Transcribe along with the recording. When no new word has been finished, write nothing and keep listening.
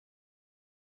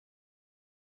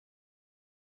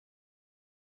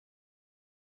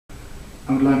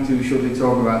I would like to shortly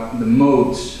talk about the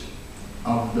modes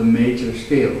of the major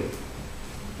scale.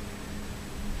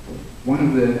 One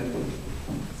of the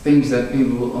things that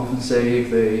people will often say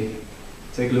if they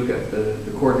take a look at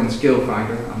the chord and scale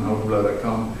finder on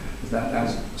overflow.com is that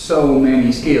there's so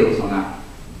many scales on that,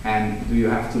 and do you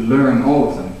have to learn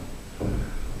all of them?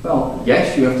 Well,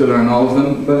 yes, you have to learn all of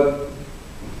them, but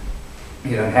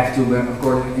you don't have to. But of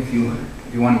course, if you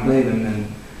want to play them,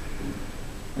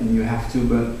 then you have to.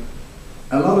 But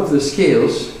a lot of the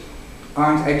scales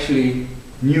aren't actually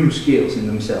new scales in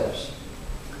themselves.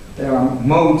 There are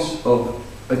modes of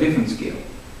a different scale.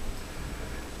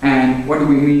 And what do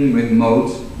we mean with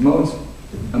modes?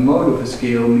 A mode of a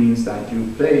scale means that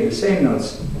you play the same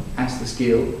notes as the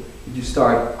scale, but you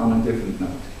start on a different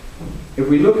note. If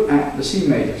we look at the C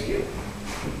major scale,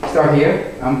 start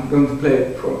here. I'm going to play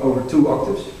it for over 2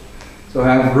 octaves, so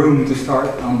I have room to start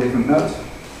on different notes.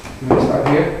 I'm going to start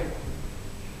here.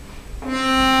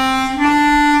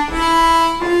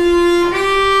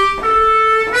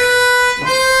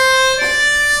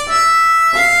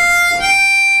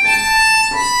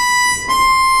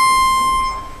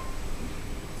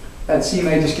 That's C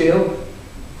major scale.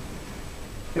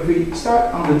 If we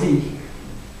start on the D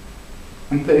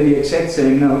and play the exact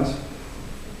same notes,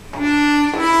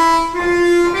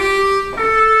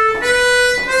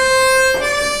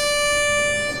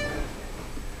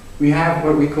 we have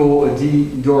what we call a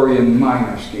D Dorian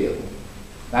minor scale.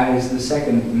 That is the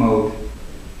second mode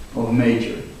of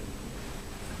major.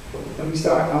 Then we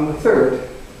start on the third.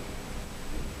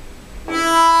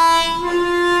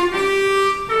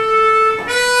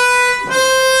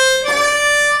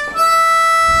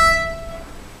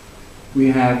 We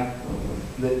have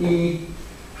the E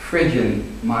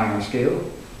Phrygian minor scale,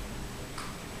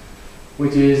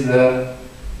 which is the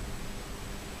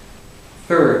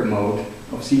third mode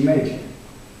of C major.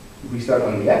 If we start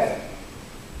on the F,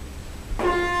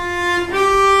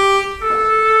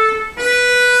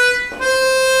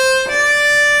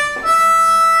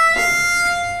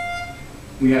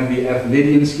 we have the F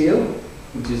Lydian scale,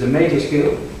 which is a major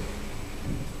scale.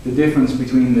 The difference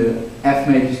between the F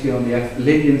major scale and the F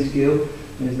Lydian scale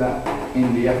is that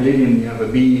in the F Lydian you have a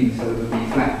B instead of a B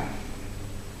flat.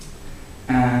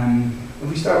 If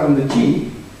we start on the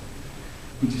G,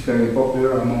 which is very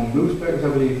popular among blues players, I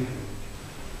believe,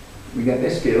 we get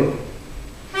this scale.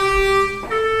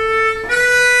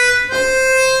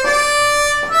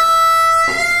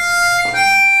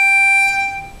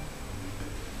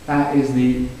 That is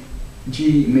the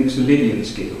G Mixolydian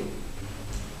scale.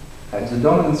 That is a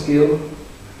dominant scale,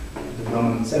 with a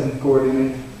dominant 7th chord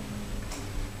in it,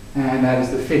 and that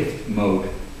is the 5th mode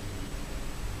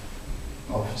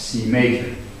of C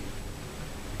major.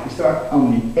 We start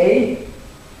on the A.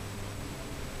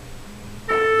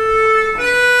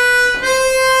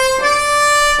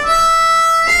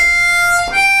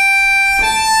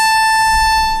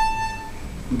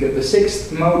 We get the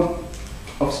 6th mode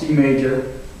of C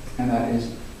major, and that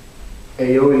is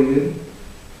Aeolian.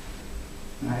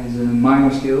 That is a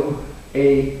minor scale,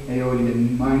 A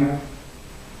Aeolian minor.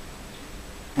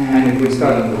 And if we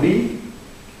start on the B,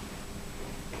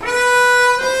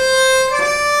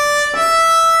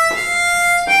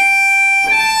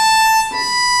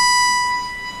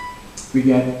 we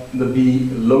get the B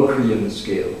Locrian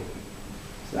scale.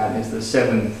 So that is the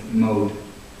 7th mode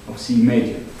of C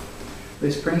major.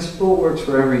 This principle works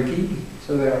for every key,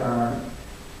 so there are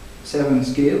 7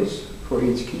 scales for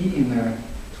each key, and there are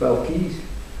 12 keys.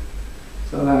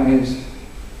 So that is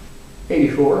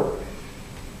 84.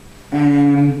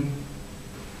 And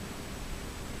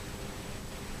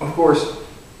of course,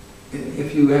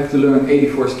 if you have to learn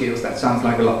 84 scales, that sounds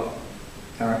like a lot.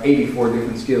 There are 84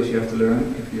 different scales you have to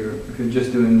learn if you're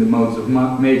just doing the modes of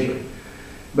major.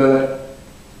 But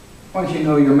once you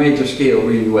know your major scale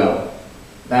really well,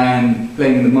 then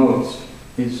playing the modes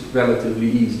is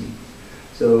relatively easy.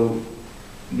 So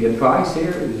the advice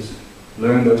here is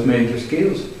learn those major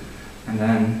scales and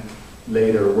then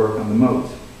later work on the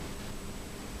modes.